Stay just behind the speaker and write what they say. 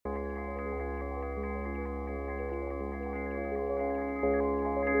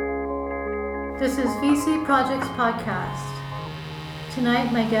This is VC Projects Podcast.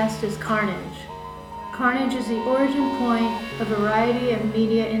 Tonight my guest is KARNEJ. KARNEJ is the origin point of a variety of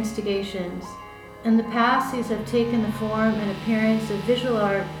media instigations. In the past, these have taken the form and appearance of visual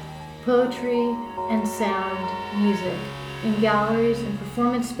art, poetry, and sound music in galleries and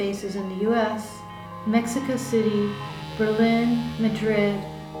performance spaces in the US, Mexico City, Berlin, Madrid,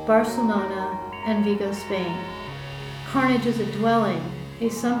 Barcelona, and Vigo, Spain. KARNEJ is a dwelling, a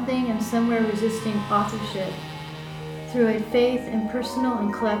something and somewhere resisting authorship through a faith in personal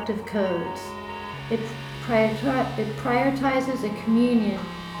and collective codes. It prioritizes a communion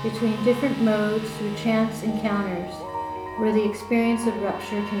between different modes through chance encounters, where the experience of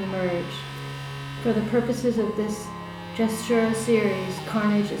rupture can emerge. For the purposes of this gestura series,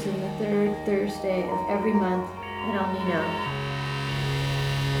 KARNEJ is in the third Thursday of every month at El Nino.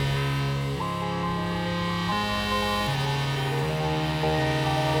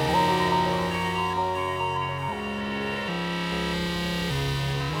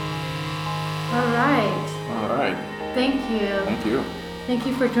 All right. Thank you. Thank you. Thank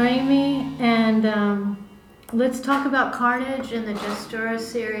you for joining me. And let's talk about KARNEJ and the gestura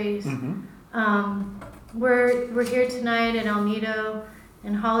series. Mm-hmm. We're here tonight in El Nido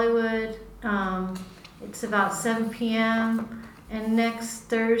in Hollywood. It's about 7 p.m. And next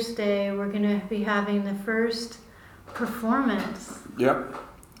Thursday, we're going to be having the first performance. Yep.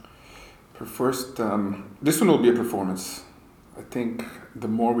 This one will be a performance. I think the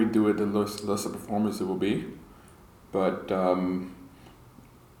more we do it, the less a performance it will be. But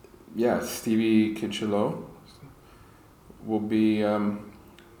Stevie Kinchelo will be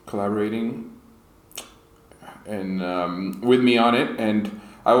collaborating and with me on it, and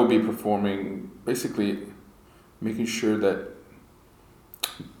I will be performing, basically making sure that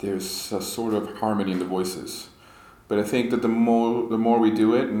there's a sort of harmony in the voices. But I think that the more we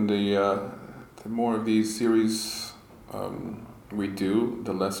do it, and the more of these series we do,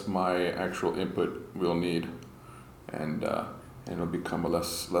 the less my actual input we'll need, and it'll become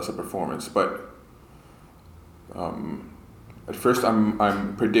less a performance. But at first,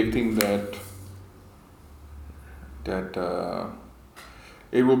 I'm predicting that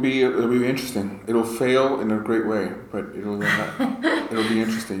it will be interesting. It'll fail in a great way, but it'll be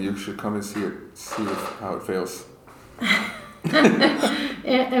interesting. You should come and see how it fails. You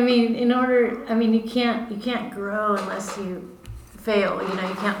can't grow unless you fail. You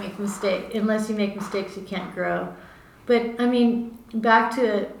can't make mistakes. Unless you make mistakes, you can't grow. But back to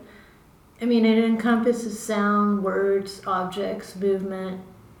it. It encompasses sound, words, objects, movement,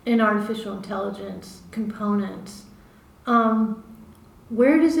 and artificial intelligence components.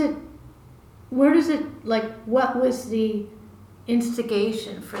 Where does it? What was the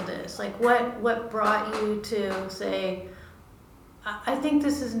instigation for this? What brought you to say, I think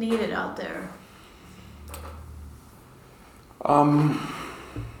this is needed out there?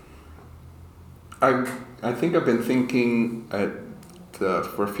 I think I've been thinking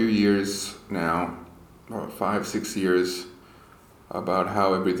for a few years now, 5-6 years, about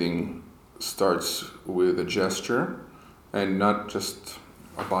how everything starts with a gesture, and not just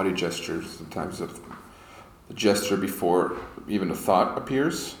a body gesture. Sometimes the gesture before even a thought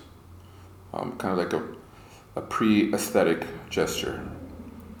appears, kind of like a pre-aesthetic gesture.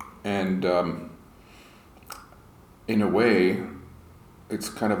 And in a way, it's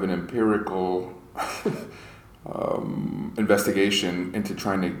kind of an empirical investigation into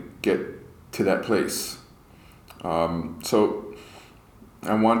trying to get to that place. So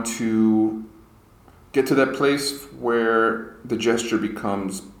I want to get to that place where the gesture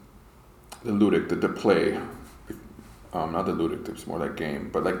becomes the ludic, the play. Not the ludic, it's more like game,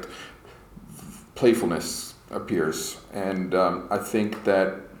 but like playfulness appears. And I think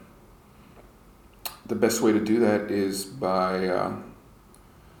that the best way to do that is by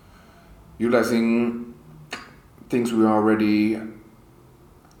utilizing things we already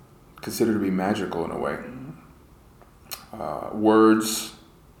consider to be magical in a way. Words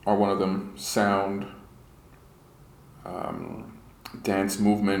are one of them, sound, dance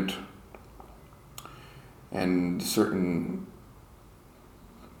movement, and certain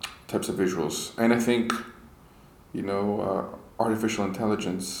types of visuals. And I think, artificial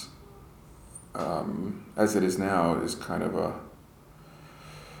intelligence, as it is now, is kind of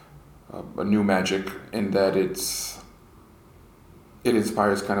a new magic, in that it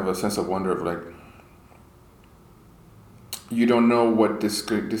inspires kind of a sense of wonder of, like, you don't know what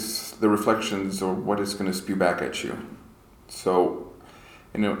the reflections or what it's going to spew back at you. So,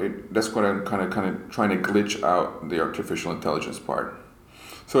 that's what I'm kind of trying to glitch out the artificial intelligence part.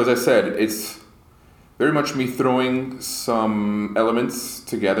 So as I said, it's very much me throwing some elements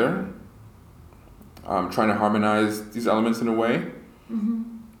together trying to harmonize these elements in a way,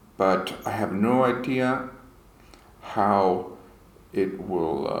 but I have no idea how it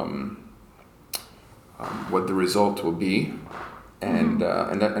will, what the result will be, and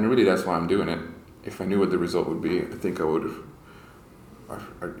really that's why I'm doing it. If I knew what the result would be, I think I would.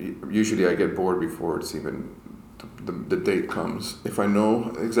 Usually I get bored before it's even the date comes. If I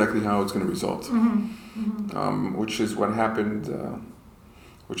know exactly how it's going to result, which is what happened,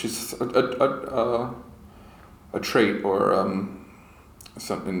 which is a trait or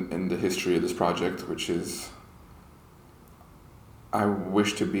something in the history of this project, which is I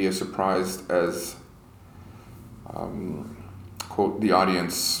wish to be as surprised as quote the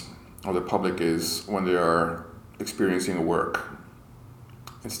audience or the public is when they are experiencing a work,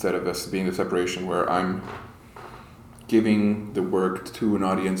 instead of us being the separation where I'm giving the work to an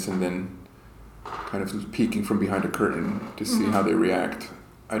audience and then kind of peeking from behind a curtain to see how they react.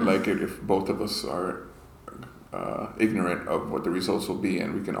 I'd like it if both of us are ignorant of what the results will be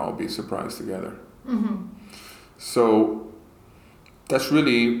and we can all be surprised together. So that's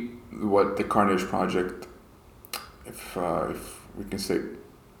really what the KARNEJ project, if we can say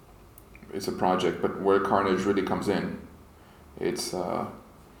it's a project, but where KARNEJ really comes in, it's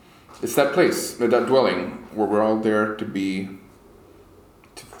that place, that dwelling where we're all there to be,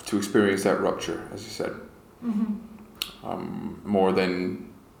 to experience that rupture, as you said, more than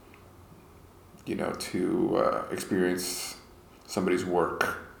to experience somebody's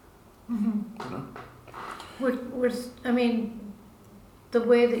work. You know? I mean, the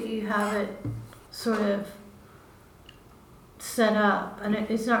way that you have it sort of set up, and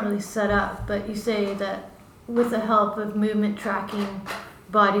it's not really set up, but you say that with the help of movement tracking,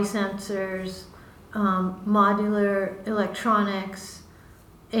 body sensors, modular electronics,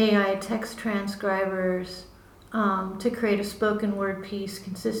 AI text transcribers, to create a spoken word piece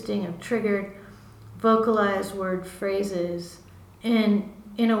consisting of triggered vocalized word phrases in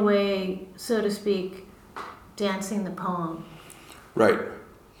a way, so to speak, dancing the poem. Right.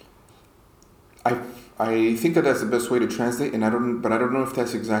 I think that that's the best way to translate, and I don't know if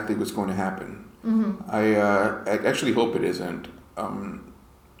that's exactly what's going to happen. I actually hope it isn't.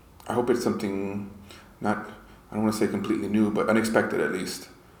 I hope it's something I don't want to say completely new, but unexpected at least.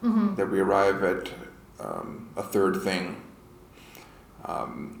 That we arrive at a third thing.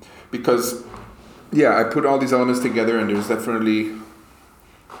 Because, I put all these elements together, and there's definitely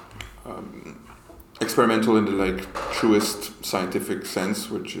experimental in the truest scientific sense,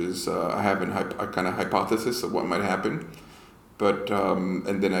 which is I have a kind of hypothesis of what might happen, but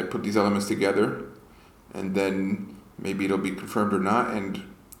and then I put these elements together, and then maybe it'll be confirmed or not. And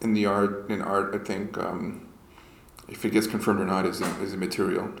in art, I think if it gets confirmed or not is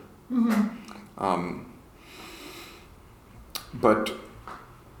immaterial. But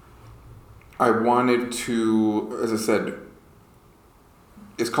I wanted to, as I said,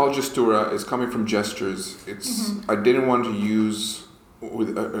 it's called gestura. It's coming from gestures. I didn't want to use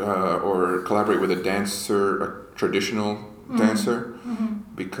with or collaborate with a dancer, a traditional dancer,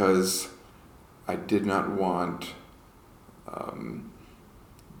 because I did not want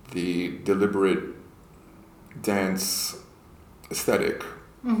the deliberate dance aesthetic.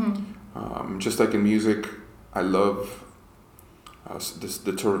 Just like in music, I love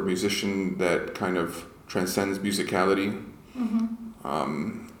the sort of musician that kind of transcends musicality.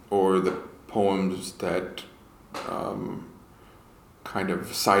 Or the poems that kind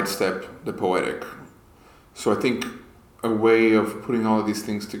of sidestep the poetic. So I think a way of putting all of these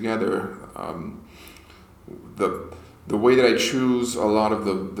things together, the way that I choose a lot of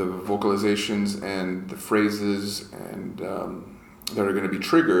the vocalizations and the phrases and that are going to be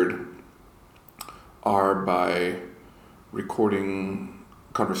triggered are by recording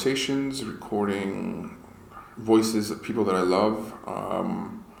conversations, recording voices of people that I love,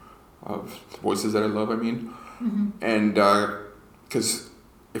 and because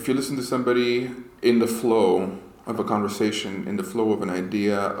if you listen to somebody in the flow of a conversation, in the flow of an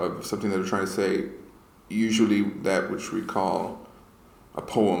idea of something that they're trying to say, usually that which we call a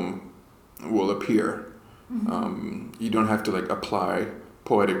poem will appear. You don't have to apply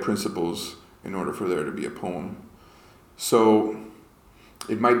poetic principles in order for there to be a poem. So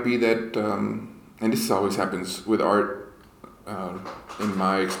it might be that, and this always happens with art, in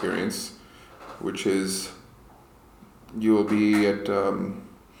my experience, which is you'll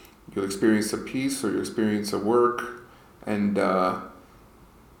experience a piece or you'll experience a work, and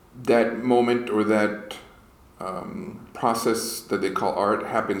that moment or that process that they call art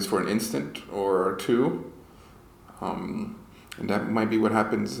happens for an instant or two, and that might be what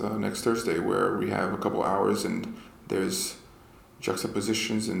happens next Thursday, where we have a couple hours and there's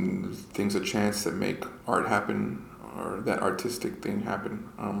juxtapositions and things of chance that make art happen, or that artistic thing happen.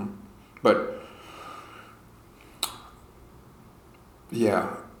 But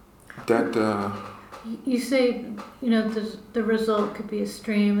yeah, that. You say, the result could be a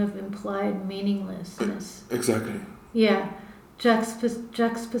stream of implied meaninglessness. Exactly. Yeah.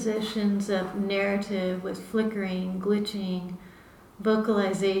 Juxtapositions of narrative with flickering, glitching,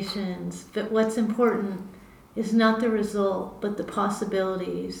 vocalizations. But what's important is not the result, but the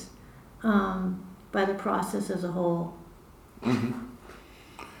possibilities by the process as a whole. Mm-hmm.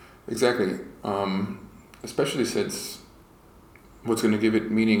 Exactly. Especially since what's going to give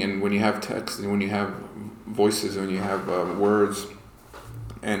it meaning, and when you have text, and when you have voices, and when you have words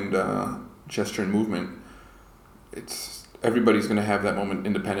and gesture and movement, everybody's going to have that moment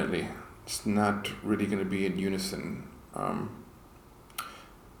independently. It's not really going to be in unison. Or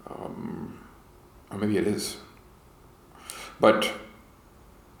maybe it is. But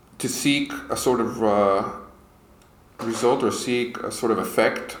to seek a sort of result, or seek a sort of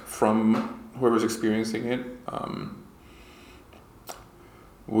effect from whoever's experiencing it,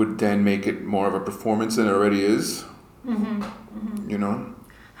 would then make it more of a performance than it already is. Mm-hmm. Mm-hmm.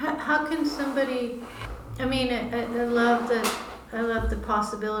 How can somebody? I mean, I love the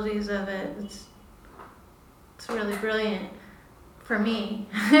possibilities of it. It's really brilliant for me.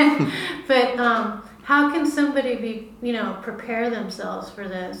 But how can somebody prepare themselves for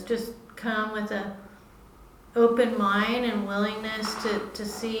this? Just come with a open mind and willingness to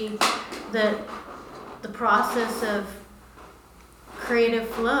see that the process of creative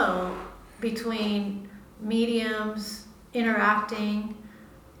flow between mediums interacting,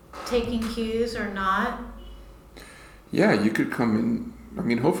 taking cues or not. Yeah, you could come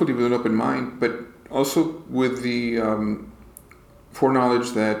in, hopefully with an open mind, but also with the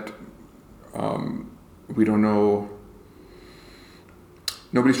foreknowledge that we don't know,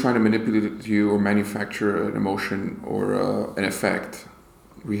 nobody's trying to manipulate you or manufacture an emotion or an effect.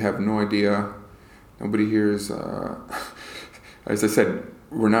 We have no idea. Nobody here is, as I said,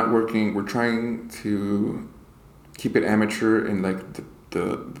 we're trying to keep it amateur in like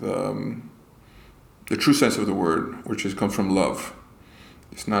the true sense of the word, which comes from love.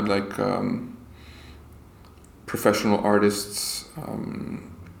 It's not like professional artists,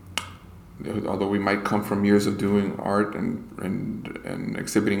 although we might come from years of doing art and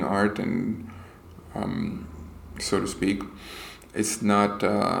exhibiting art and so to speak. It's not.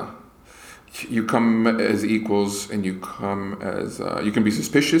 You come as equals, and you come as you can be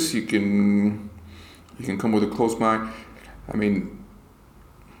suspicious. You can come with a closed mind.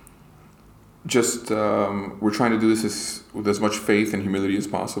 Just we're trying to do this with as much faith and humility as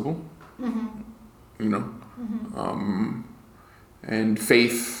possible. Mm-hmm. Mm-hmm. And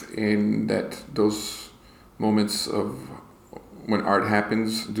faith in that those moments of when art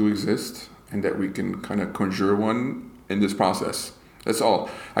happens do exist, and that we can kind of conjure one in this process. That's all.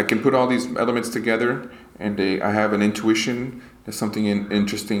 I can put all these elements together, and I have an intuition. There's something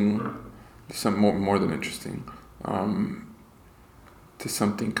interesting, some more than interesting, to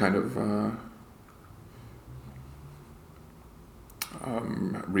something kind of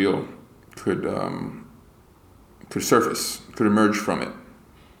real could surface, could emerge from it.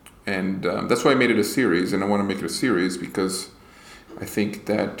 And that's why I made it a series, and I want to make it a series because I think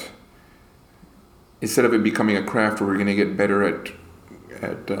that instead of it becoming a craft where we're going to get better at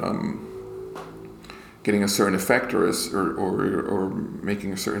getting a certain effect or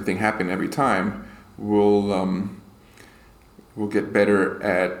making a certain thing happen every time, we'll get better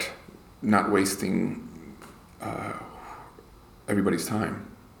at not wasting everybody's time.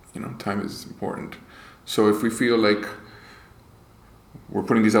 Time is important. So if we feel like we're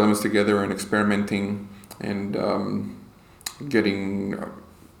putting these elements together and experimenting and getting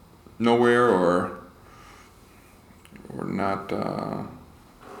nowhere or not I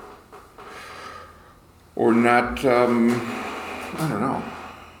don't know.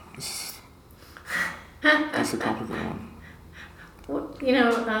 It's a complicated one.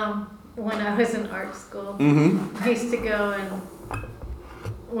 When I was in art school, mm-hmm. I used to go and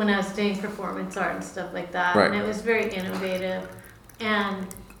when I was doing performance art and stuff like that, right. And it was very innovative,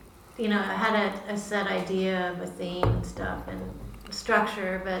 and I had a set idea of a theme and stuff and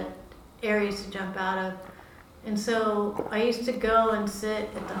structure, but areas to jump out of. And so I used to go and sit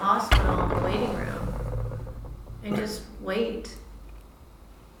at the hospital in the waiting room and just wait.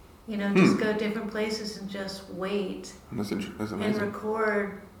 Just go different places and just wait. That's amazing. And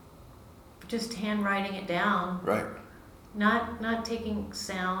record, just handwriting it down. Right. not taking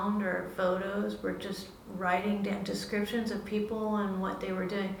sound or photos. We're just writing down descriptions of people and what they were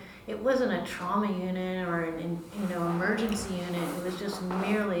doing. It wasn't a trauma unit or an emergency unit. It was just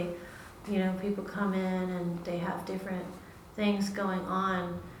merely, people come in and they have different things going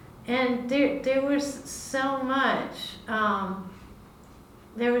on, and there was so much.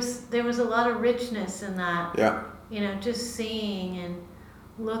 There was a lot of richness in that. Yeah. Just seeing and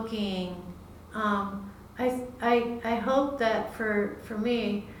looking. I hope that for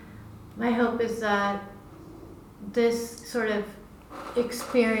me, my hope is that this sort of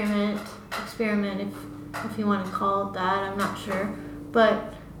experiment, if you want to call it that, I'm not sure,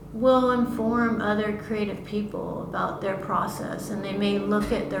 but will inform other creative people about their process, and they may look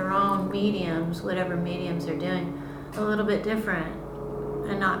at their own mediums, whatever mediums they're doing, a little bit different,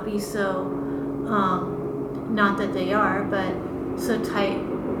 and not be so, not that they are, but so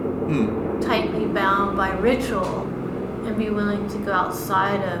tightly bound by ritual, and be willing to go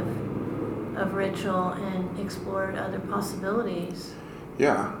outside of ritual and explore other possibilities.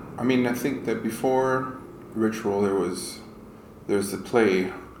 Yeah, I mean, I think that before ritual there's the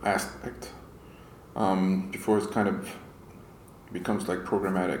play aspect. Before it's kind of becomes like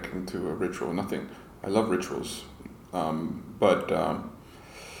programmatic into a ritual. Nothing. I love rituals, but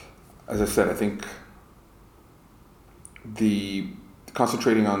as I said, I think the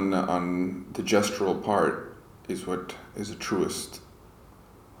concentrating on the gestural part is what is the truest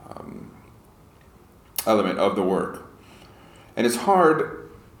element of the work, and it's hard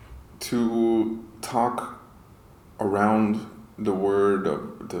to talk around the word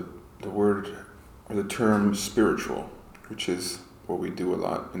of the word or the term spiritual, which is what we do a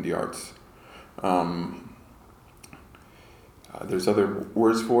lot in the arts. There's other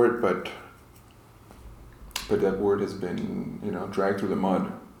words for it, but that word has been, dragged through the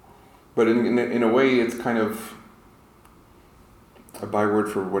mud. But in a way, it's kind of a byword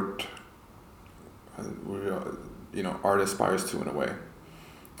for what art aspires to in a way.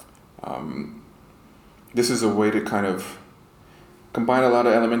 This is a way to kind of combine a lot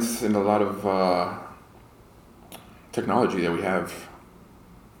of elements and a lot of technology that we have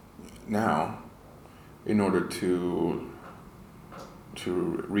now in order to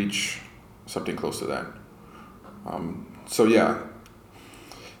reach something close to that. So yeah,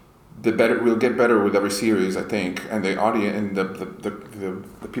 we'll get better with every series, I think, and the audience and the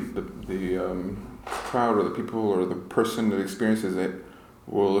people, the crowd or the people or the person that experiences it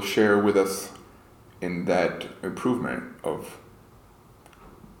will share with us in that improvement of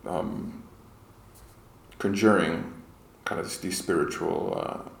conjuring kind of these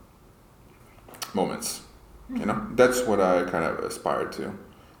spiritual moments. That's what I kind of aspire to,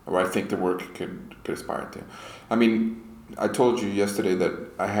 or I think the work could aspire to. I mean, I told you yesterday that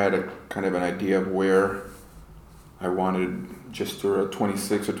I had a kind of an idea of where I wanted gestura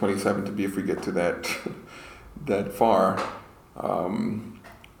 26 or 27 to be if we get to that far.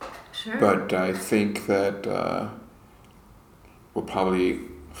 Sure. But I think that we'll probably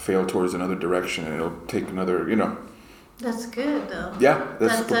fail towards another direction, and it'll take another, That's good, though. Yeah,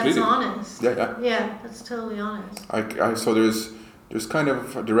 that's completely honest. Yeah. Yeah, that's totally honest. So there's kind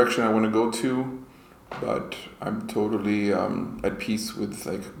of a direction I want to go to, but I'm totally at peace with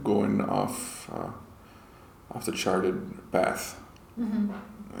like going off the charted path. Mm-hmm.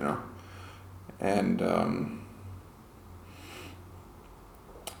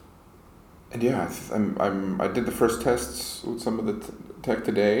 And yeah, I did the first tests with some of the tech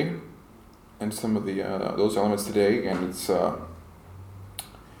today, and some of the those elements today, and it's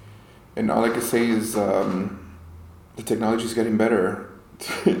and all I can say is the technology is getting better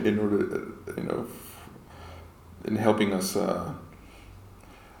in order, in helping us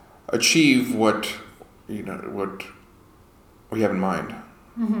achieve what we have in mind,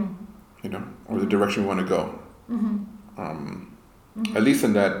 Mm-hmm. or the direction we want to go. Mm-hmm. At least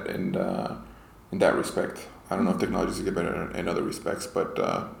in that respect. I don't know if technology is get better in other respects, but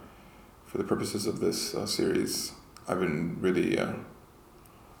for the purposes of this series, I've been really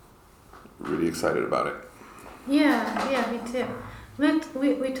excited about it. Yeah, me too.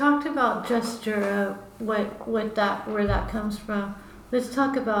 We talked about gestura, where that comes from. Let's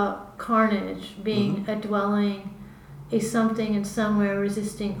talk about KARNEJ being a dwelling, a something and somewhere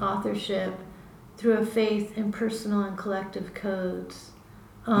resisting authorship through a faith in personal and collective codes.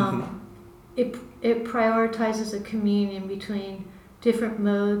 It prioritizes a communion between different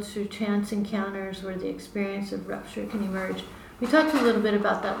modes through chance encounters where the experience of rupture can emerge. We talked a little bit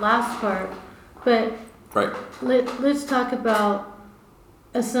about that last part, but right. Let's talk about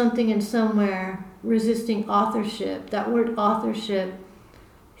a something and somewhere resisting authorship. That word authorship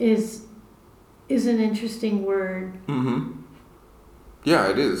is is an interesting word. Yeah,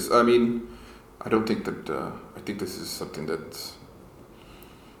 it is. I mean, I don't think that. I think this is something that's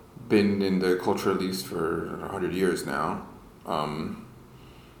been in the culture at least for 100 years now, and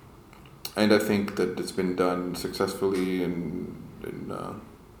I think that it's been done successfully in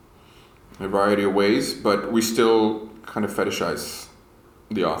a variety of ways. But we still kind of fetishize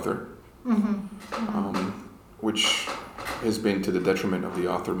the author, which has been to the detriment of the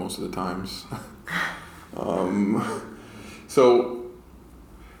author most of the times. So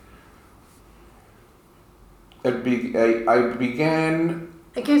I began.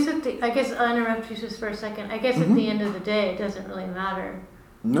 I guess I'll interrupt you just for a second. I guess at the end of the day, it doesn't really matter.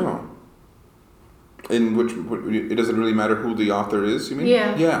 No. In which it doesn't really matter who the author is. You mean?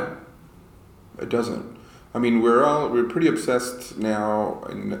 Yeah. Yeah. It doesn't. I mean, we're pretty obsessed now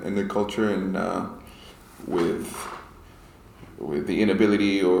in the culture and with the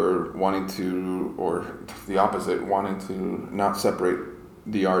inability or wanting to, or the opposite, wanting to not separate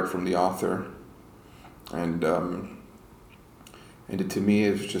the art from the author, and it, to me,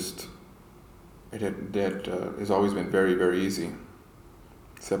 is just it has always been very, very easy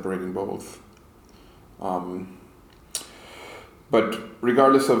separating both. But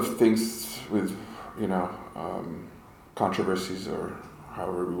regardless of things with controversies or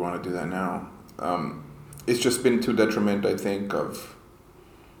however we want to do that now, it's just been to detriment, I think, of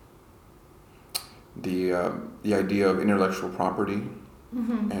the idea of intellectual property,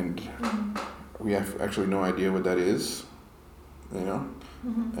 and we have actually no idea what that is,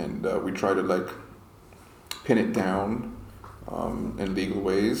 and we try to pin it down in legal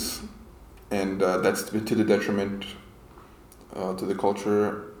ways, and that's to the detriment to the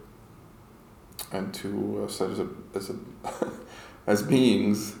culture and to us as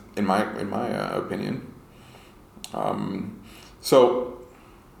beings, in my opinion. So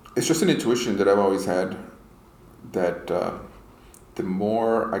it's just an intuition that I've always had that the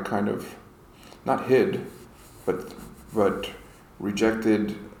more I kind of not hid, but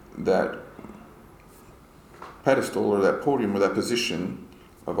rejected that pedestal or that podium or that position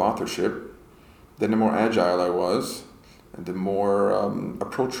of authorship, then the more agile I was, and the more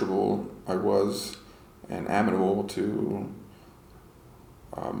approachable I was and amenable to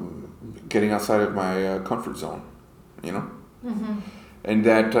getting outside of my comfort zone, and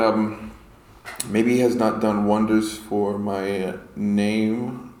that maybe has not done wonders for my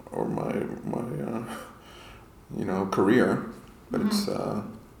name or my career, but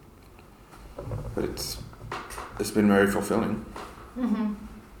it's been very fulfilling.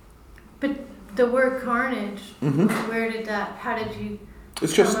 But the word KARNEJ, how did you?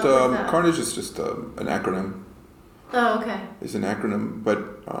 It's just KARNEJ is just an acronym. Oh, okay. It's an acronym, but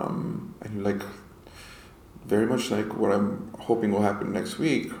and very much like what I'm hoping will happen next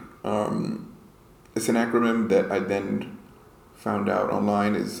week. It's an acronym that I then found out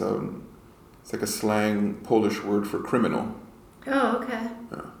online is it's like a slang Polish word for criminal. Oh, okay.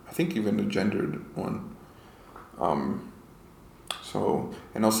 I think even a gendered one. So,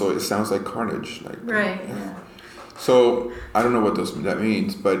 and also it sounds like carnage, right. Yeah. So I don't know what that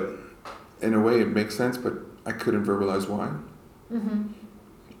means, but in a way it makes sense. But I couldn't verbalize why.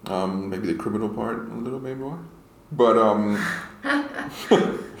 Maybe the criminal part a little bit more, but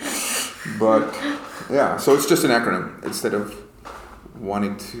but yeah. So it's just an acronym instead of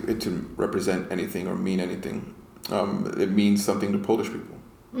wanting it to represent anything or mean anything. It means something to Polish people.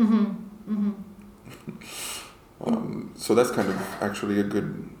 So that's kind of actually a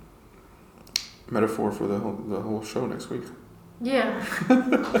good metaphor for the whole show next week. Yeah.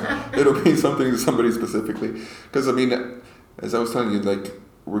 It'll mean something to somebody specifically. Because, I mean, as I was telling you,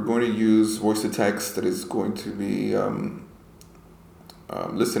 we're going to use voice to text that is going to be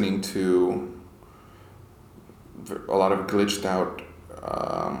listening to a lot of glitched out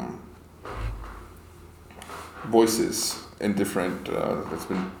voices in different, that's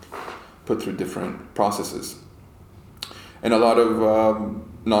been put through different processes. And a lot of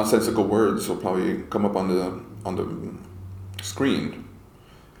nonsensical words will probably come up on the screen.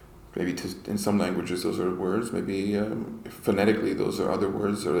 Maybe in some languages those are words. Maybe phonetically those are other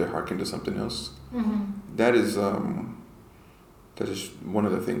words, or they harken to something else. That is one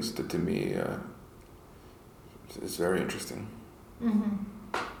of the things that to me is very interesting.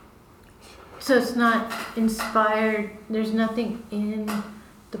 So it's not inspired. There's nothing in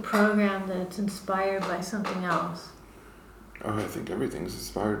the program that's inspired by something else. Oh, I think everything's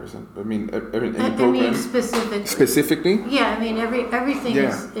inspired by something. I mean, any program. I mean specifically. Specifically? Yeah, I mean everything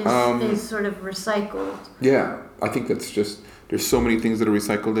is sort of recycled. Yeah, I think that's just, there's so many things that are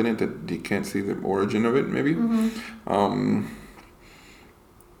recycled in it that you can't see the origin of it, maybe.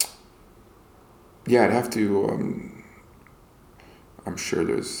 yeah, I'd have to. I'm sure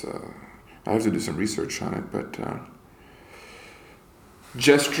there's. I have to do some research on it, but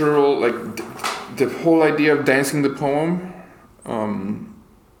gestural, like the whole idea of dancing the poem,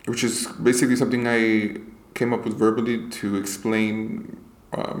 which is basically something I came up with verbally to explain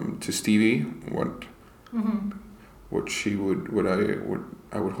to Stevie what she would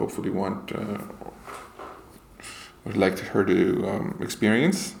I would hopefully want would like her to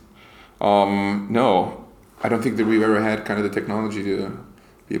experience. No, I don't think that we've ever had kind of the technology to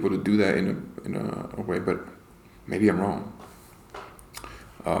be able to do that in a way, but maybe I'm wrong.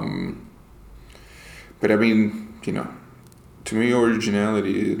 But I mean, to me,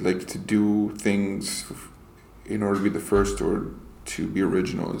 originality, like to do things in order to be the first or to be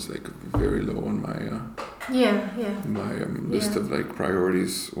original, is like very low on my list of like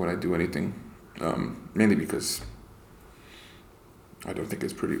priorities when I do anything. Mainly because I don't think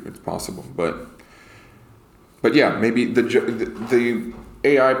it's possible, but yeah, maybe the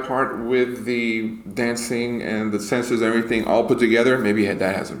AI part with the dancing and the senses, everything all put together, maybe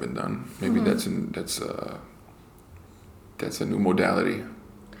that hasn't been done. Maybe that's a new modality.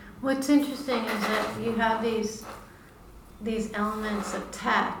 What's interesting is that you have these elements of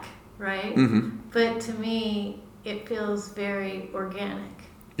tech, right? But to me, it feels very organic.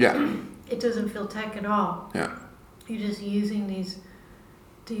 Yeah. It doesn't feel tech at all. Yeah. You're just using these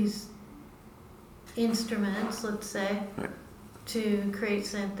instruments, let's say, right, to create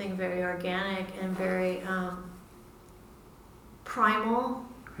something very organic and very primal,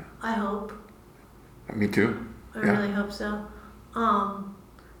 I hope. Me too. I really hope so. And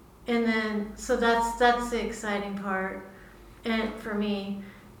then, so that's the exciting part, and for me.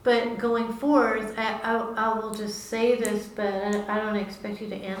 But going forward, I will just say this, but I don't expect you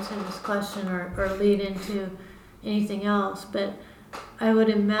to answer this question or lead into anything else. But I would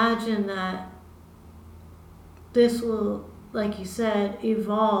imagine that this will, like you said,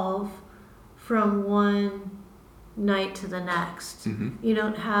 evolve from one night to the next. You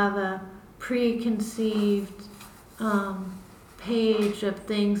don't have a preconceived page of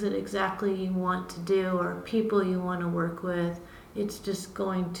things that exactly you want to do or people you want to work with. It's just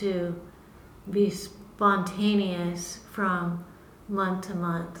going to be spontaneous from month to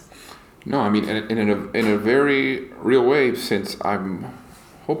month. No, I mean, in a very real way, since I'm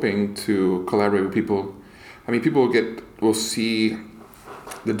hoping to collaborate with people. I mean, people will see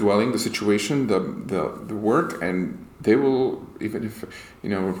the dwelling, the situation, the work, and they will, even if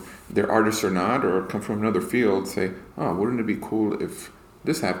they're artists or not, or come from another field, say, "Oh, wouldn't it be cool if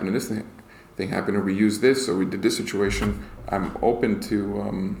this happened and this thing happened, or we used this, or we did this situation?" I'm open to,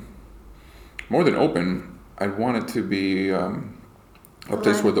 more than open. I want it to be a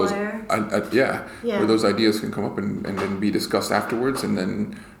place where those, where those ideas can come up and then be discussed afterwards, and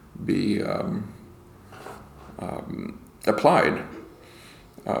then be applied.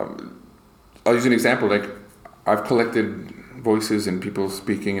 I'll use an example. Like, I've collected voices and people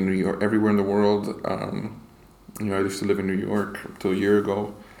speaking in New York, everywhere in the world. I used to live in New York until a year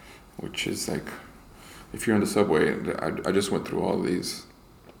ago, which is like, if you're on the subway, I just went through all these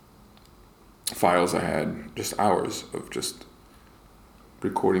files I had, just hours of just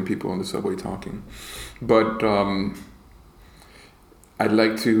recording people on the subway talking. But I'd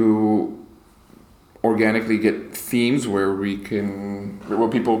like to organically get themes where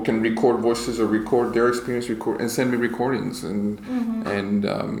people can record voices or record their experience, and send me recordings, and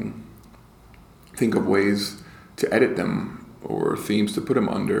think of ways to edit them, or themes to put them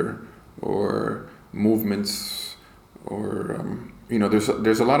under, or movements, or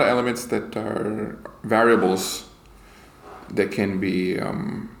there's a lot of elements that are variables that can be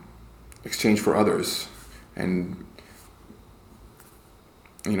exchanged for others, and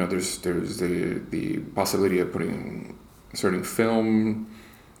there's the possibility of inserting film,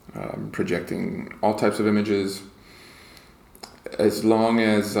 projecting all types of images, as long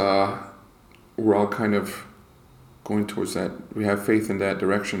as we're all kind of going towards that. We have faith in that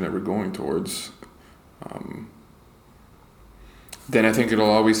direction that we're going towards. Then I think it'll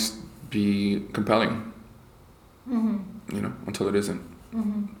always be compelling, until it isn't.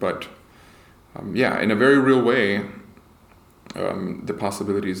 But in a very real way, the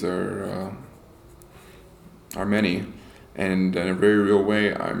possibilities are many, and in a very real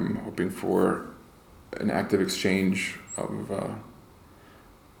way, I'm hoping for an active exchange of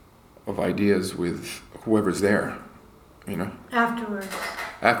ideas with whoever's there,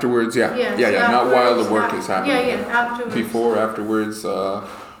 Afterwards, yeah. Not while the work is happening. Afterwards. Before, afterwards,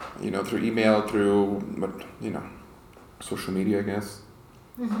 through email, through social media, I guess.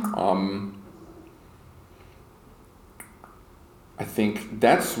 I think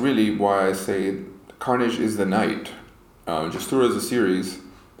that's really why I say KARNEJ is the night. Gestura is a series,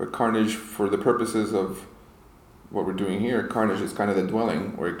 but KARNEJ, for the purposes of what we're doing here, KARNEJ is kind of the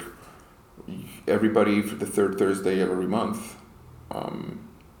dwelling, where everybody for the third Thursday of every month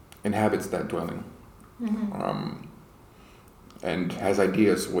inhabits that dwelling, and has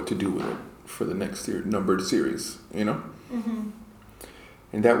ideas what to do with it for the next numbered series, you know?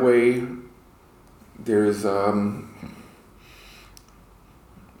 And that way, there's, I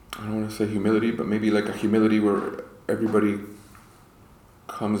don't want to say humility, but maybe like a humility where everybody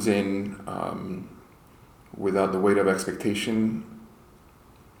comes in without the weight of expectation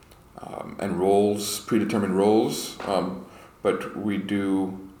and predetermined roles, but we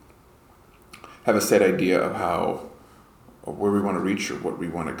do have a set idea of where we want to reach or what we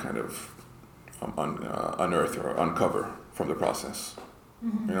want to kind of unearth or uncover from the process,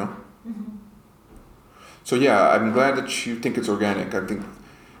 you know? So yeah, I'm glad that you think it's organic. I think,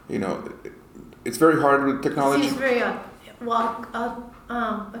 you know, it's very hard with technology. It seems very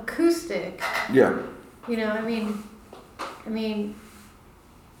acoustic. Yeah. You know, I mean,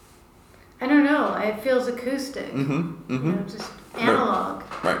 I don't know. It feels acoustic. You know, just analog.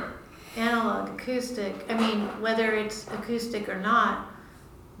 Right. Analog, acoustic. I mean, whether it's acoustic or not,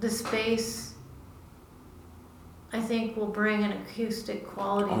 the space, I think, will bring an acoustic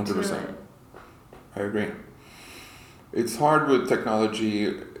quality 100%. to it. I agree. It's hard with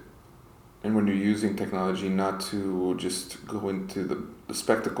technology, and when you're using technology, not to just go into the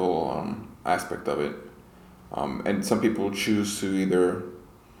spectacle aspect of it. And some people choose to either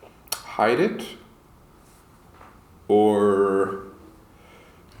hide it or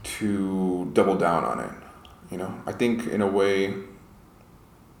to double down on it. You know, I think in a way,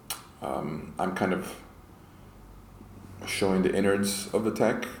 I'm kind of showing the innards of the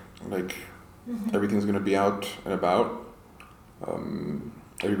tech, like everything's going to be out and about.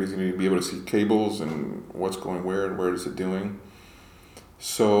 Everybody's going to be able to see cables and what's going where and where is it doing.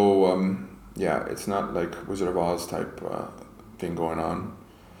 So yeah, it's not like Wizard of Oz type thing going on.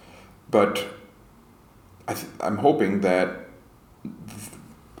 But I'm hoping that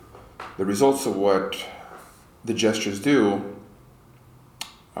the results of what the gestures do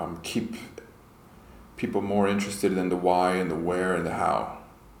keep people more interested in the why and the where and the how,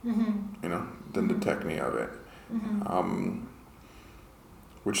 you know, than the technique of it.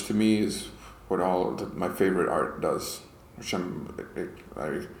 Which to me is what my favorite art does, which I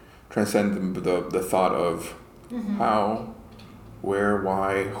transcend the thought of how, where,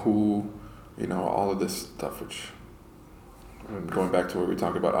 why, who, you know, all of this stuff, which, going back to where we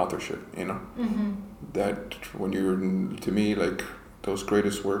talk about authorship, you know, that when you're, to me, like those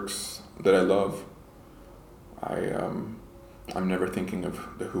greatest works that I love, I'm never thinking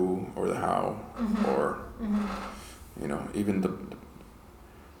of the who or the how or, you know, even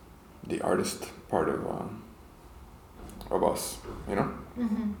the artist part of us, you know.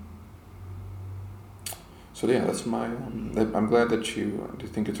 So yeah, that's my. I'm glad that you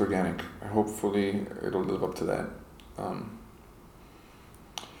think it's organic. Hopefully, it'll live up to that.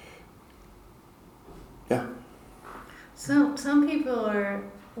 Yeah. So some people are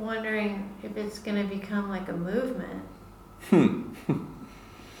wondering if it's going to become like a movement. I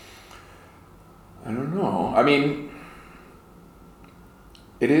don't know. I mean,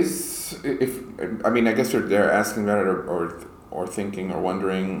 it is. I guess they're asking that or thinking or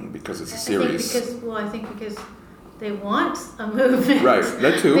wondering because it's a series. I think because they want a movement. Right.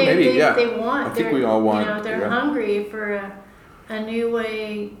 That too. Yeah. They want. I think we all want. You know, they're hungry for a new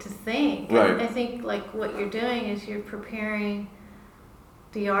way to think. Right. I think like what you're doing is you're preparing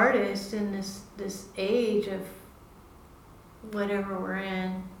the artist in this age of whatever we're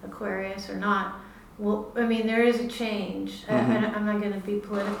in, Aquarius or not. Well, I mean, there is a change. I'm not going to be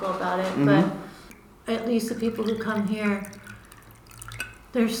political about it, but at least the people who come here,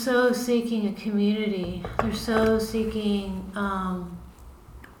 they're so seeking a community. They're so seeking an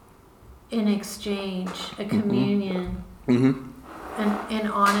exchange, a communion,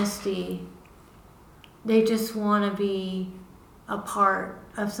 and honesty. They just want to be a part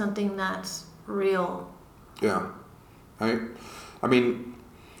of something that's real. Yeah. I mean...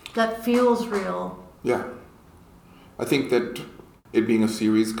 That feels real. Yeah. I think that it being a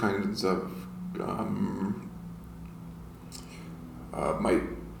series kind of might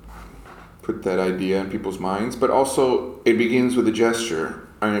put that idea in people's minds, but also it begins with a gesture,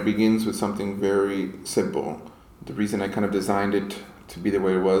 and it begins with something very simple. The reason I kind of designed it to be the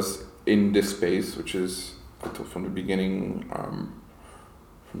way it was in this space, which is from the beginning, from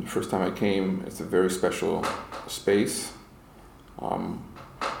the first time I came, it's a very special space,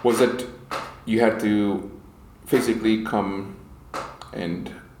 was that you had to physically come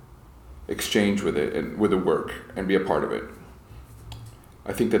and exchange with it and with the work and be a part of it.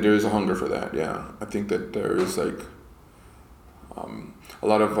 I think that there is a hunger for that. Yeah, I think that there is like a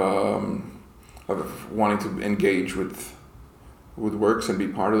lot of wanting to engage with works and be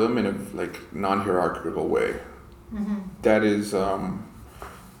part of them in a like non-hierarchical way. Mm-hmm. That is,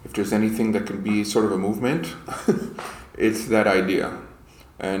 if there's anything that can be sort of a movement, it's that idea,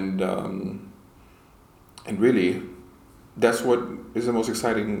 and really, that's what is the most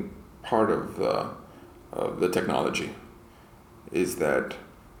exciting part of the technology. Is that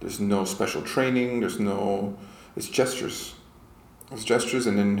there's no special training. It's gestures. It's gestures,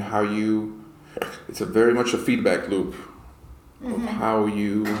 and then how you. It's a very much a feedback loop of how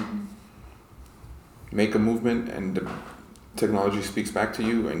you make a movement, and the technology speaks back to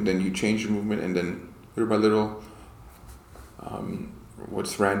you, and then you change your movement, and then little by little,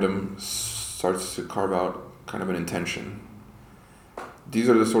 what's random starts to carve out kind of an intention. These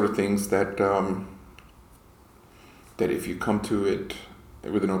are the sort of things that that if you come to it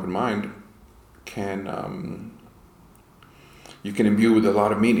with an open mind, you can imbue with a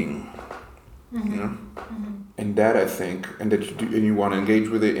lot of meaning. Mm-hmm. You know? Mm-hmm. And that I think, and that you want to engage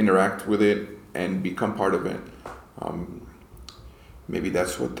with it, interact with it, and become part of it. Maybe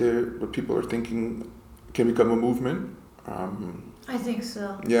that's what people are thinking can become a movement. I think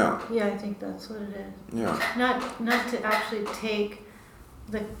so. Yeah. Yeah, I think that's what it is. Yeah. Not to actually take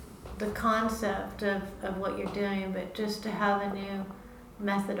the concept of what you're doing, but just to have a new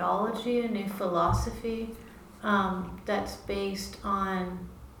methodology, a new philosophy that's based on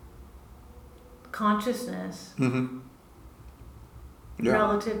consciousness. Mm-hmm. Yeah.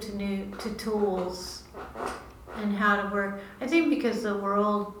 Relative to tools and how to work. I think because the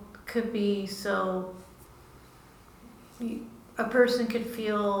world could be so, a person could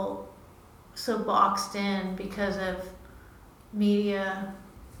feel so boxed in because of media,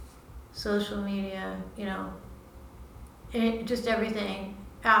 social media, just everything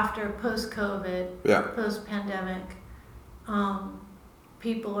after post-COVID, Yeah. post-pandemic.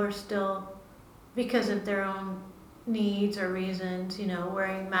 People are still, because of their own needs or reasons,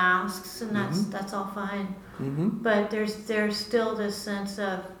 wearing masks, and that's all fine. Mm-hmm. But there's still this sense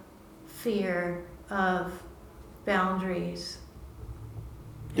of fear of boundaries.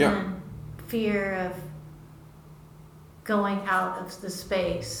 Yeah. And fear of going out of the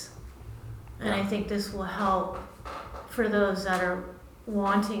space. And I think this will help for those that are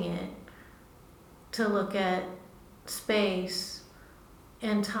wanting it to look at space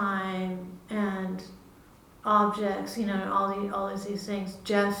and time and objects, all of these things,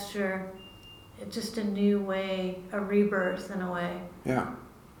 gesture, it's just a new way, a rebirth in a way. Yeah.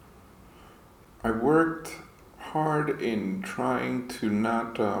 I worked hard in trying to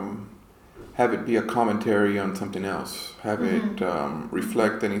not have it be a commentary on something else, have it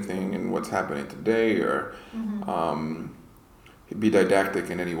reflect anything in what's happening today, or be didactic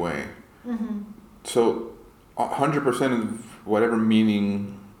in any way. Mm-hmm. So 100% of whatever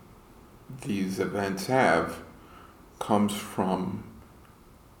meaning these events have comes from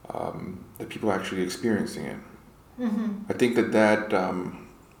the people actually experiencing it. Mm-hmm. I think that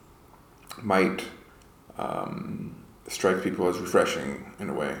might strike people as refreshing in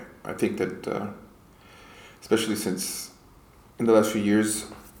a way. I think that especially since in the last few years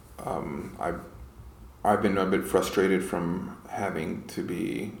I've been a bit frustrated from having to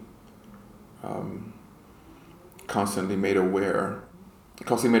be constantly made aware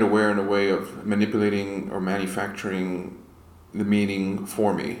in a way of manipulating or manufacturing the meaning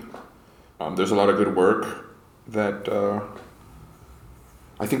for me. There's a lot of good work that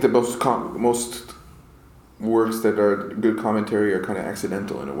I think that most works that are good commentary are kind of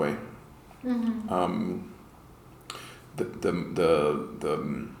accidental in a way. Mm-hmm.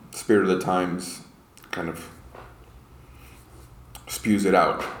 The spirit of the times kind of spews it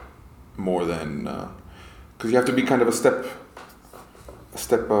out more than because you have to be kind of a step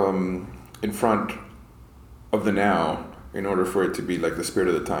in front of the now in order for it to be like the spirit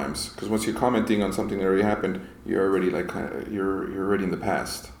of the times. Because once you're commenting on something that already happened, you're already you're already in the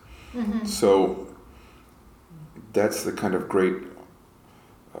past. Mm-hmm. So that's the kind of great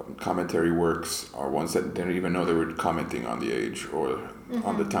commentary works are ones that didn't even know they were commenting on the age or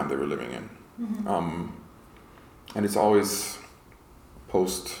on the time they were living in. Mm-hmm. And it's always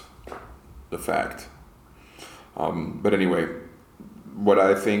post the fact. But anyway, what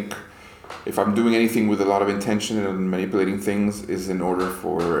I think, if I'm doing anything with a lot of intention and manipulating things, is in order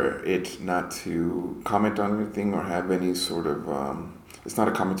for it not to comment on anything or have any sort of, it's not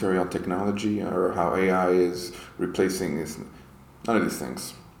a commentary on technology or how AI is replacing none of these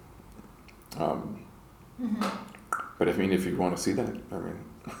things. But if you want to see that,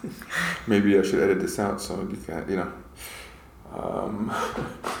 Maybe I should edit this out so you can't, No,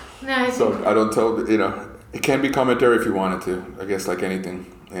 I So think, I don't tell, it can be commentary if you wanted to. I guess like anything,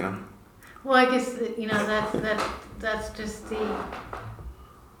 well, I guess, that's just the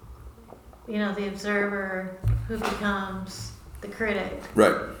observer who becomes the critic,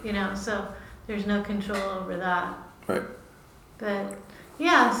 Right, so there's no control over that. right. But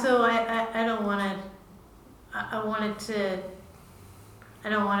yeah, so I don't want to, I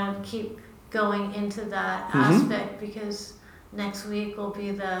don't want to keep going into that aspect because next week will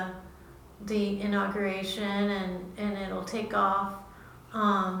be the inauguration and it'll take off,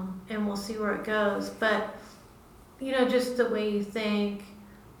 and we'll see where it goes. But just the way you think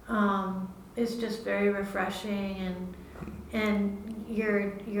is just very refreshing, and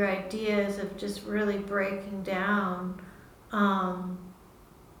your ideas of just really breaking down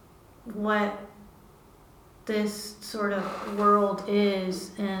what this sort of world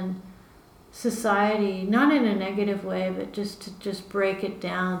is and society, not in a negative way, but just to break it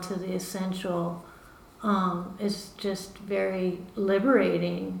down to the essential, is just very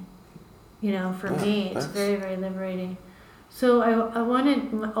liberating. For me, it's very, very liberating. So I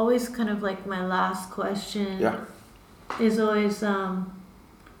wanted, always kind of like my last question is always,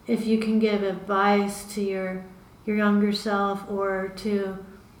 if you can give advice to your younger self or to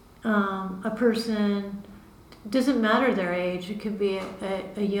a person. Doesn't matter their age. It could be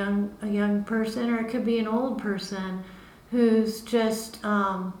a young person, or it could be an old person who's just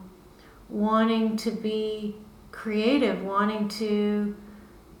wanting to be creative, wanting to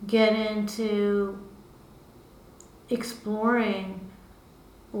get into exploring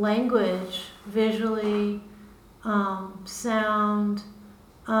language, visually, sound,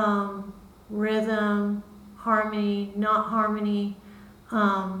 rhythm, harmony, not harmony,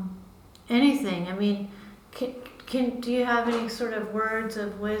 anything. I mean, do you have any sort of words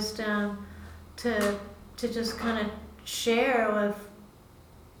of wisdom to just kind of share with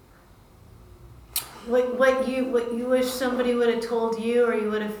what you wish somebody would have told you, or you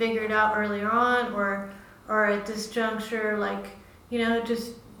would have figured out earlier on, or at this juncture,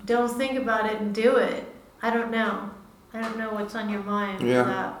 just don't think about it and do it. I don't know what's on your mind for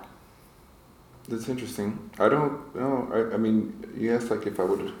that. That's interesting. I don't know. I mean, you asked like if I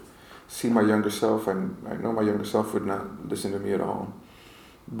would see my younger self, and I know my younger self would not listen to me at all.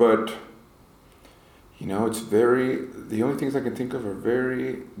 But, it's the only things I can think of are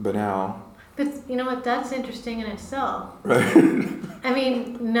very banal. But you know what? That's interesting in itself. Right. I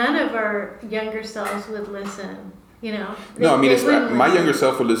mean, none of our younger selves would listen, No, I mean, my younger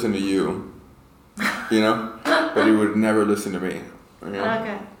self would listen to you, but he would never listen to me.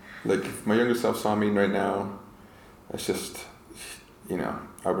 Okay. Like, if my younger self saw me right now, it's just,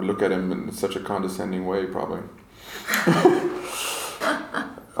 I would look at him in such a condescending way, probably.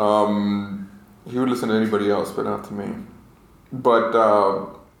 He would listen to anybody else, but not to me. But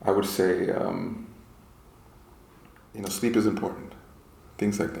I would say, sleep is important.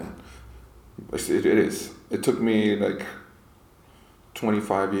 Things like that. It is. It took me like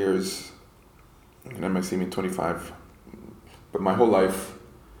 25 years, and that might seem 25, but my whole life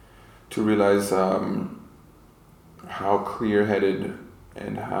to realize how clear-headed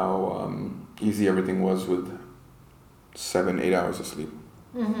and how easy everything was with 7-8 hours of sleep.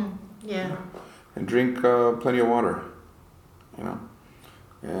 Mm-hmm. Yeah. And drink plenty of water,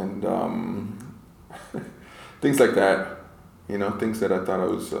 and things like that. Things that I thought I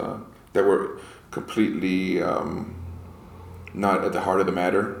was that were completely not at the heart of the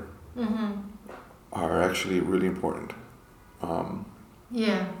matter, are actually really important.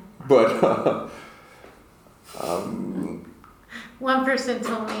 Yeah. But one person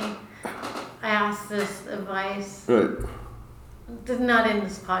told me, I asked this advice. right. Not in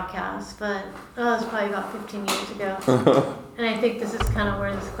this podcast, but it was probably about 15 years ago. And I think this is kind of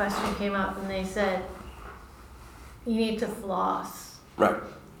where this question came up, and they said, you need to floss. Right.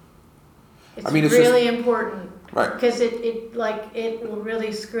 It's really important. Right. Because it will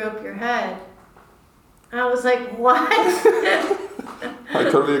really screw up your head. And I was like, what? I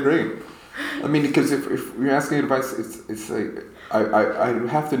totally agree. I mean, because if you're asking advice, it's like I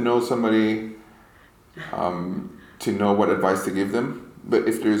have to know somebody to know what advice to give them. But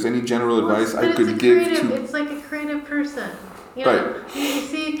if there's any general advice I could give to... It's like a creative person. Right.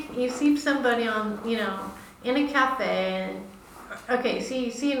 You see somebody on, in a cafe, and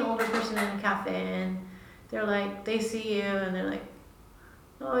you see an older person in a cafe, and they're like, they see you, and they're like,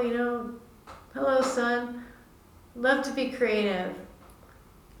 oh, hello, son. Love to be creative.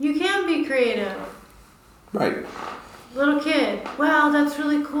 You can be creative. Right. Little kid, wow, that's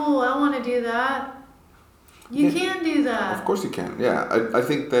really cool. I want to do that. You can do that. Of course you can. Yeah, I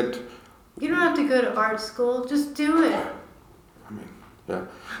think that. You don't have to go to art school. Just do it.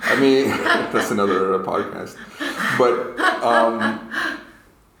 I mean, that's another podcast. But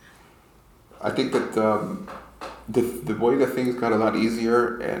I think that the way that things got a lot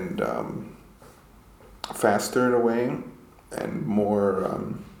easier and faster in a way, and more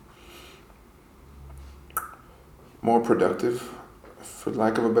productive, for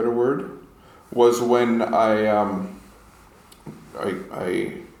lack of a better word, was when I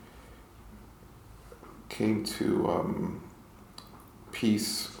came to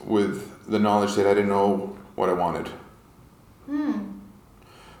peace with the knowledge that I didn't know what I wanted.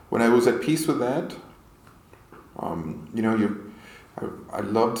 When I was at peace with that, I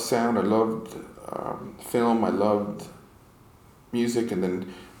loved sound, I loved film, I loved music, and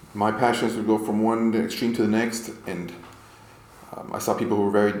then my passions would go from one extreme to the next, and I saw people who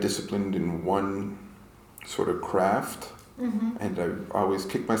were very disciplined in one sort of craft, and I always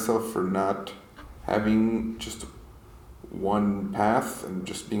kicked myself for not having just one path and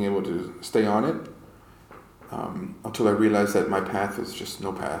just being able to stay on it, until I realized that my path is just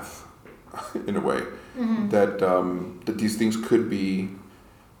no path in a way, that these things could be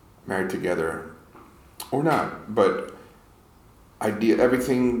married together or not, but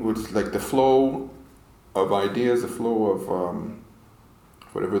everything was like the flow of ideas, the flow of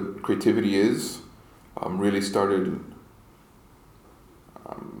whatever creativity is, really started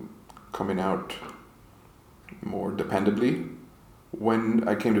coming out more dependably when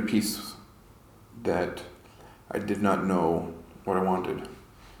I came to peace that I did not know what I wanted.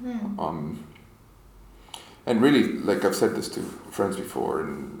 And really, like I've said this to friends before,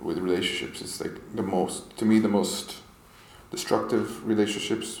 and with relationships, it's like the most destructive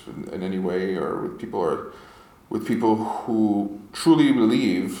relationships in any way, or with people who truly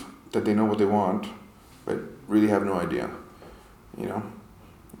believe that they know what they want, but really have no idea,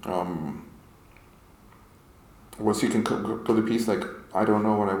 once you can go to peace, like, I don't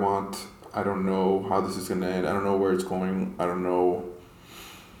know what I want, I don't know how this is going to end, I don't know where it's going, I don't know,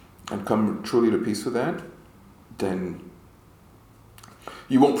 and come truly to peace with that, then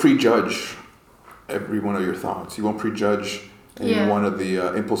you won't prejudge every one of your thoughts. You won't prejudge any one of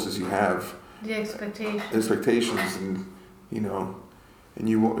the impulses you have. The expectations. And and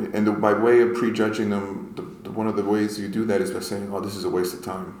you won't, by way of prejudging them, one of the ways you do that is by saying, "Oh, this is a waste of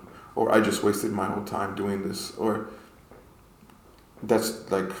time," or "I just wasted my whole time doing this," or that's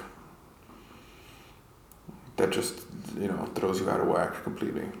like that just throws you out of whack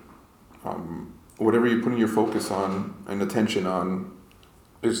completely. Whatever you're putting your focus on and attention on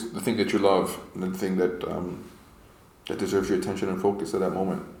is the thing that you love, and the thing that that deserves your attention and focus at that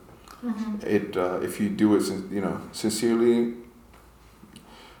moment. It if you do it sincerely,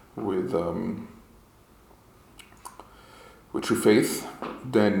 with true faith,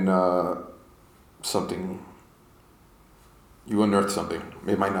 then you unearth something.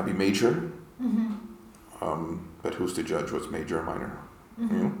 It might not be major, but who's to judge what's major or minor?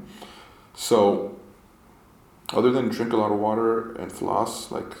 So, other than drink a lot of water and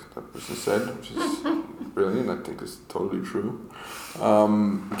floss, like that person said, which is brilliant, I think is totally true.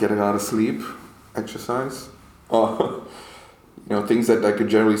 Get a lot of sleep, exercise, things that I could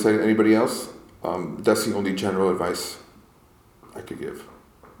generally say to anybody else. That's the only general advice I could give.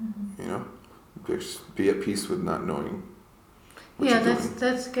 Just be at peace with not knowing.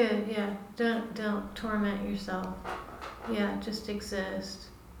 That's good. Yeah, don't torment yourself. Yeah, just exist.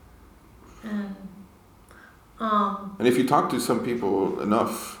 And if you talk to some people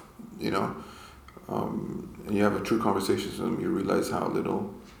enough, and you have a true conversation with them, you realize how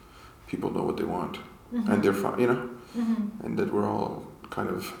little people know what they want, and they're fine, and that we're all kind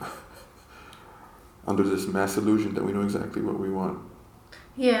of under this mass illusion that we know exactly what we want.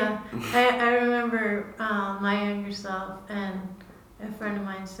 Yeah, I remember my younger self, and a friend of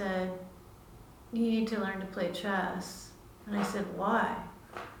mine said, "You need to learn to play chess," and I said, "Why?"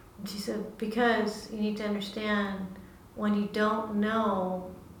 And she said, "Because you need to understand, when you don't know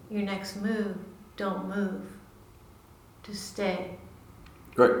your next move, don't move. Just stay.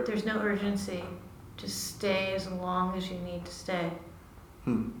 Right. There's no urgency. Just stay as long as you need to stay."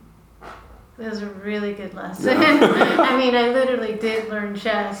 That was a really good lesson. Yeah. I mean, I literally did learn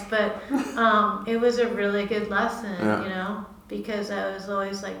chess, but it was a really good lesson, because I was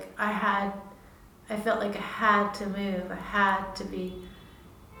always like, I felt like I had to move. I had to be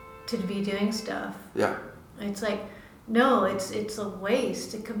doing stuff. Yeah. It's like, no, it's a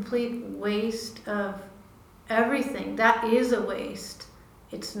waste, a complete waste of everything. That is a waste.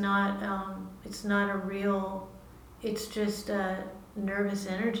 It's not a real, it's just a nervous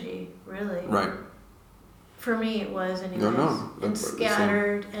energy, really. Right. for me it was anyways. No. And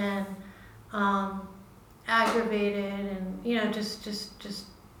scattered and aggravated and just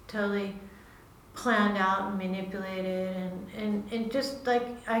totally planned out and manipulated and just like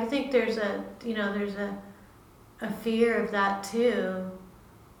I think there's a fear of that too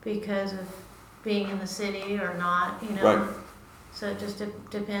because of being in the city or not, Right. So it just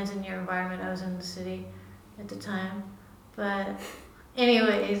depends on your environment. I was in the city at the time, but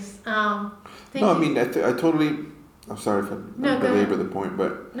anyways, I mean, I totally. I'm sorry if I belabor the point,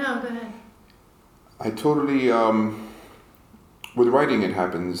 but no, go ahead. I totally. With writing, it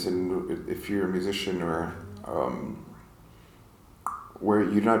happens, and if you're a musician or where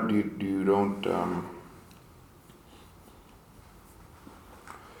you don't.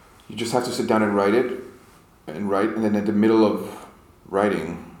 You just have to sit down and write it, and then at the middle of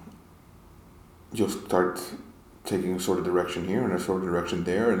writing, you'll start taking a sort of direction here and a sort of direction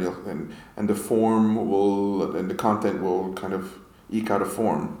there, and the form and the content will kind of eke out a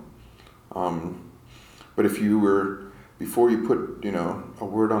form. But if you were, before you put a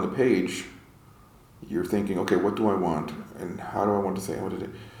word on the page, you're thinking, okay, what do I want, and how do I want to say it?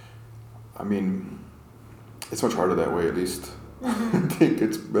 I mean, it's much harder that way, at least. Mm-hmm. I think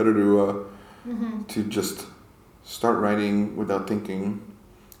it's better to just start writing without thinking,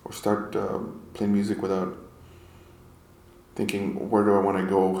 or start playing music without thinking, where do I want to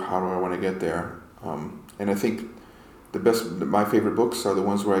go? How do I want to get there? And I think my favorite books are the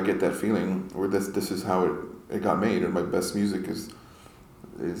ones where I get that feeling, where this is how it got made, and my best music is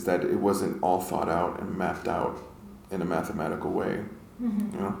that it wasn't all thought out and mapped out in a mathematical way.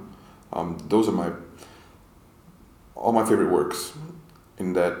 Mm-hmm. Those are all my favorite works,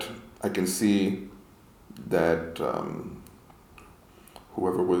 in that I can see that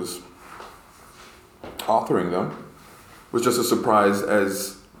whoever was authoring them was just as surprised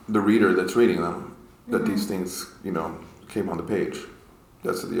as the reader that's reading them that these things, came on the page.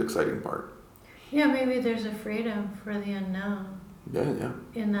 That's the exciting part. Yeah, maybe there's a freedom for the unknown. Yeah.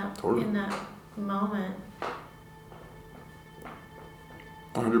 In that Totally. In that moment.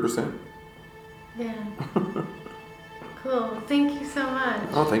 100%. Yeah. Cool. Thank you so much.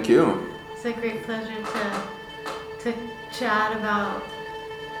 Oh, thank you. It's a great pleasure to chat about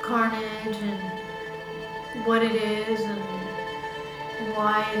KARNEJ and what it is and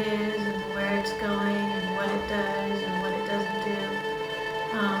why it is and where it's going and what it does and what it doesn't do.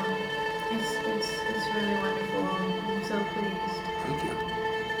 It's really wonderful. I'm so pleased. Thank you.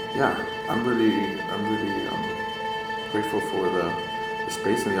 Yeah, I'm really grateful for the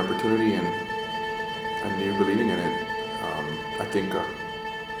space and the opportunity and you believing in it. I think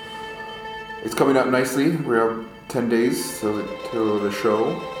it's coming up nicely. We're up 10 days till the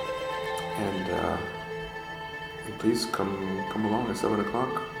show, and please come along at 7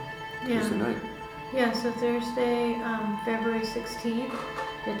 o'clock Tuesday night. Yeah, so Thursday, February 16th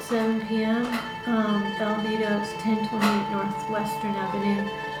at 7 p.m. El Nido, it's 1028 Northwestern Avenue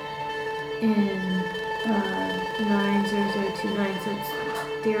in 90029, so it's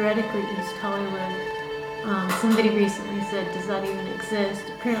theoretically East Hollywood. Somebody recently said, does that even exist?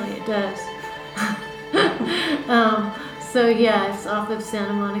 Apparently it does. So yeah, it's off of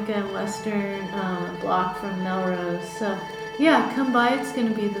Santa Monica and Western, block from Melrose. So yeah, come by. It's going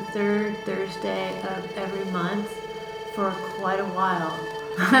to be the third Thursday of every month for quite a while.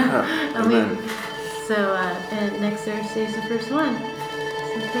 And next Thursday is the first one.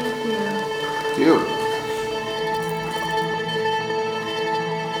 So thank you. Thank you.